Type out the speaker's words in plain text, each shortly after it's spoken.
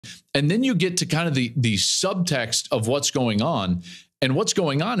And then you get to kind of the subtext of what's going on. And what's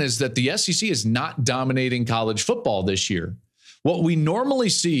going on is that the SEC is not dominating college football this year. What we normally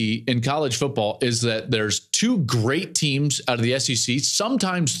see in college football is that there's two great teams out of the SEC,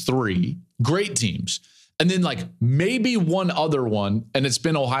 sometimes three great teams, and then like maybe one other one. And it's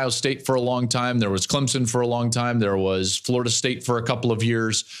been Ohio State for a long time. There was Clemson for a long time. There was Florida State for a couple of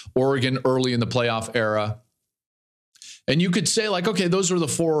years, Oregon early in the playoff era. And you could say like, okay, those are the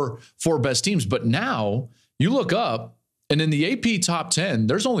four best teams. But now you look up and in the AP top 10,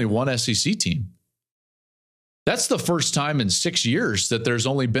 there's only one SEC team. That's the first time in 6 years that there's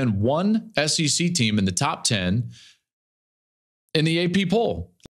only been one SEC team in the top 10 in the AP poll.